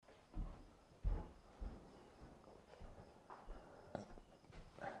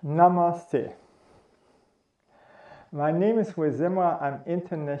Namaste. My name is Rui Zimmerer. I'm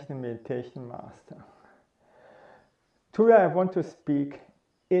International Meditation Master. Today I want to speak,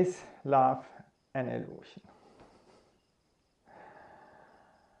 is love an illusion?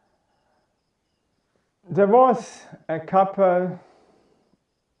 There was a couple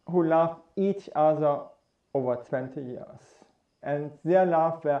who loved each other over 20 years, and their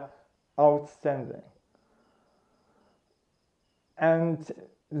love were outstanding. And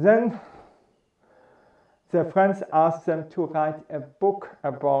then their friends asked them to write a book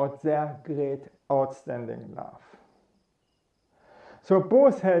about their great outstanding love. So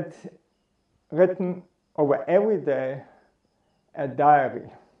both had written over every day a diary.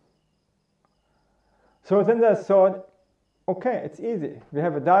 So then they thought, okay, it's easy. We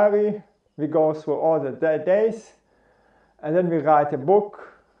have a diary, we go through all the days, and then we write a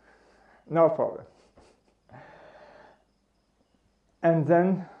book, no problem. And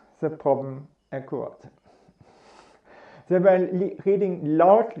then the problem occurred. They were reading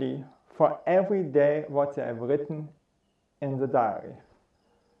loudly for every day what they have written in the diary.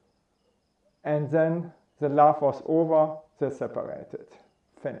 And then the love was over, they separated.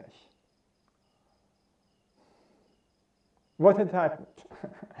 Finish. What had happened?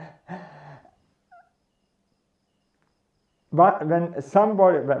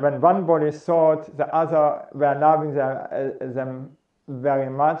 When one body thought the other were loving them very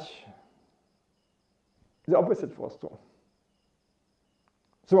much, the opposite was true.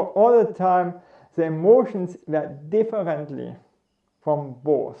 So all the time the emotions were differently from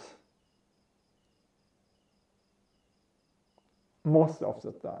both. Most of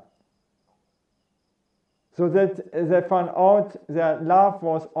the time. So that they found out that love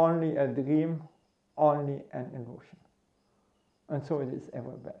was only a dream, only an illusion. And so it is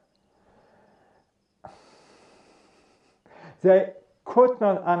everywhere. They could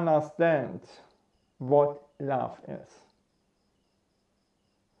not understand what love is.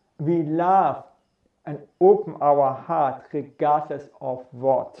 We love and open our heart regardless of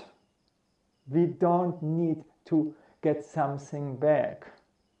what. We don't need to get something back.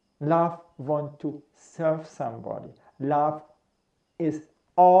 Love wants to serve somebody. Love is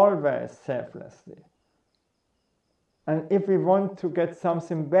always selflessly. And if we want to get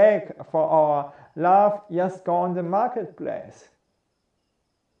something back for our love, just go on the marketplace.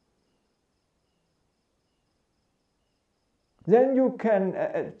 Then you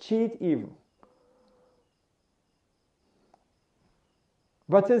can cheat even.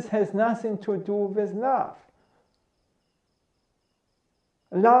 But this has nothing to do with love.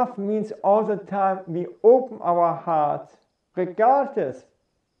 Love means all the time we open our heart, regardless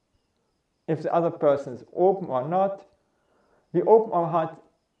if the other person is open or not. We open our heart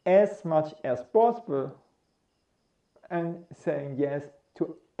as much as possible and saying yes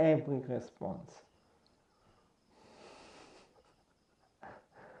to every response.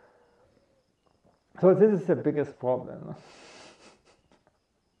 So this is the biggest problem.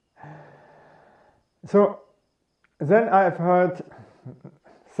 So then I've heard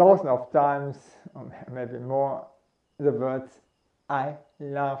thousands of times, or maybe more, the words, I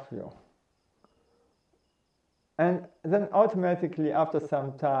love you. And then automatically after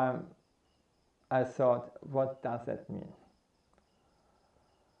some time I thought, what does that mean?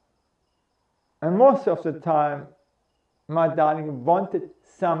 And most of the time my darling wanted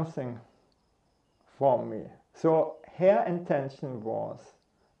something from me. So her intention was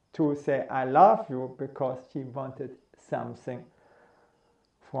to say I love you because she wanted something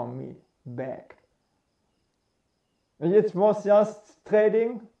from me back. It was just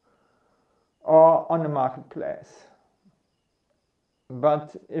trading or on the marketplace.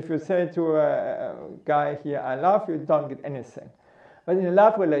 But if you say to a guy here, I love you, you don't get anything. But in a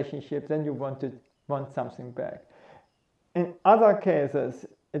love relationship, then you want something back. In other cases,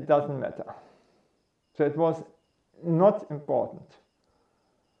 it doesn't matter. So it was not important,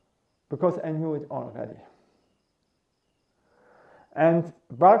 because I knew it already. And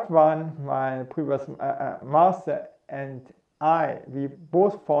Bhagwan, my previous master, and we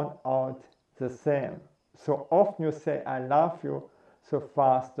both found out the same. So often you say, I love you, so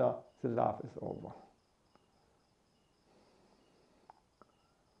faster the love is over.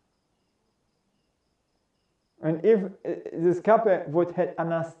 And if this couple would have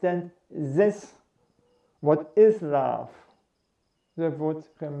understand this, what is love, they would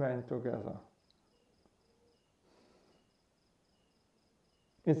remain together.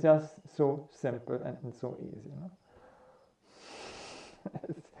 It's just so simple and so easy. No?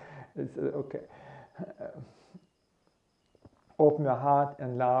 it's okay. Open your heart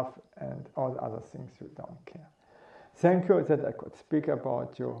and love, and all the other things you don't care. Thank you that I could speak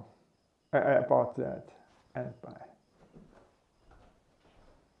about you, about that, and bye.